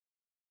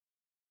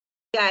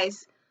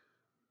Guys,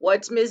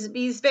 what's Miss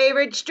B's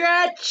favorite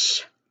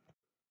stretch?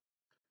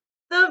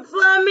 The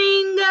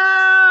flamingo!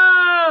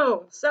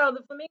 So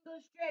the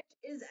flamingo stretch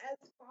is as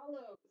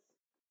follows,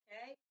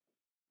 okay?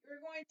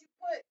 You're going to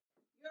put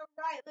your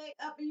right leg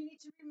up, and you need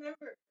to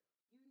remember,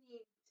 you need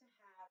to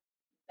have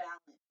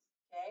balance,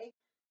 okay?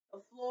 The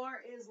floor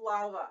is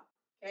lava,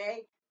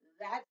 okay?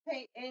 That's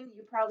paint in.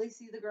 You probably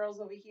see the girls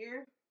over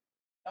here.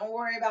 Don't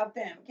worry about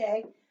them,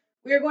 okay?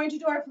 We're going to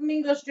do our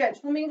flamingo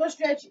stretch. Flamingo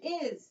stretch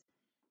is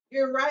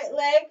your right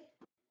leg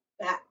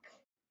back,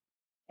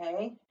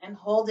 okay? And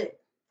hold it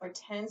for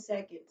 10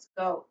 seconds.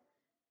 Go.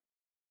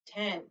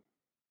 10,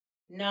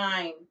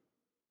 9,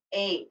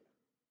 8,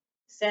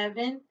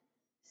 7,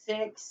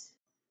 6,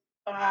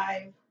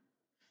 5,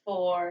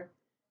 4,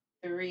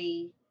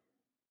 3,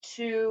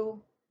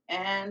 2,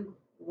 and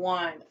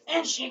 1.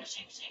 And shake,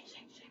 shake, shake,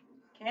 shake, shake.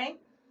 Okay?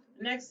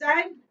 Next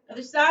side,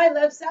 other side,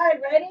 left side.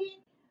 Ready?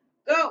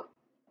 Go.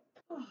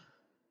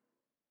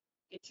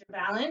 Get your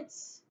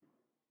balance.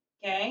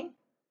 Okay?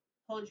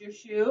 Hold your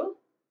shoe.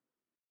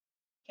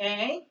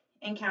 Okay?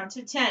 And count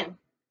to 10.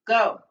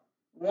 Go.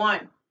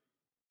 1,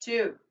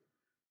 2,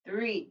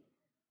 3,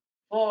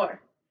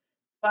 4,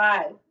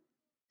 5,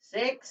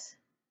 6,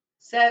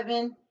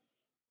 7,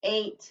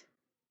 8,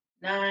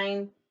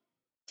 9,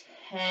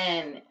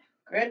 10.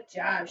 Good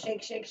job.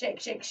 Shake, shake, shake,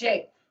 shake,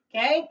 shake.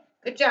 Okay?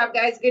 Good job,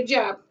 guys. Good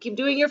job. Keep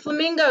doing your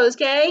flamingos,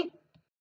 okay?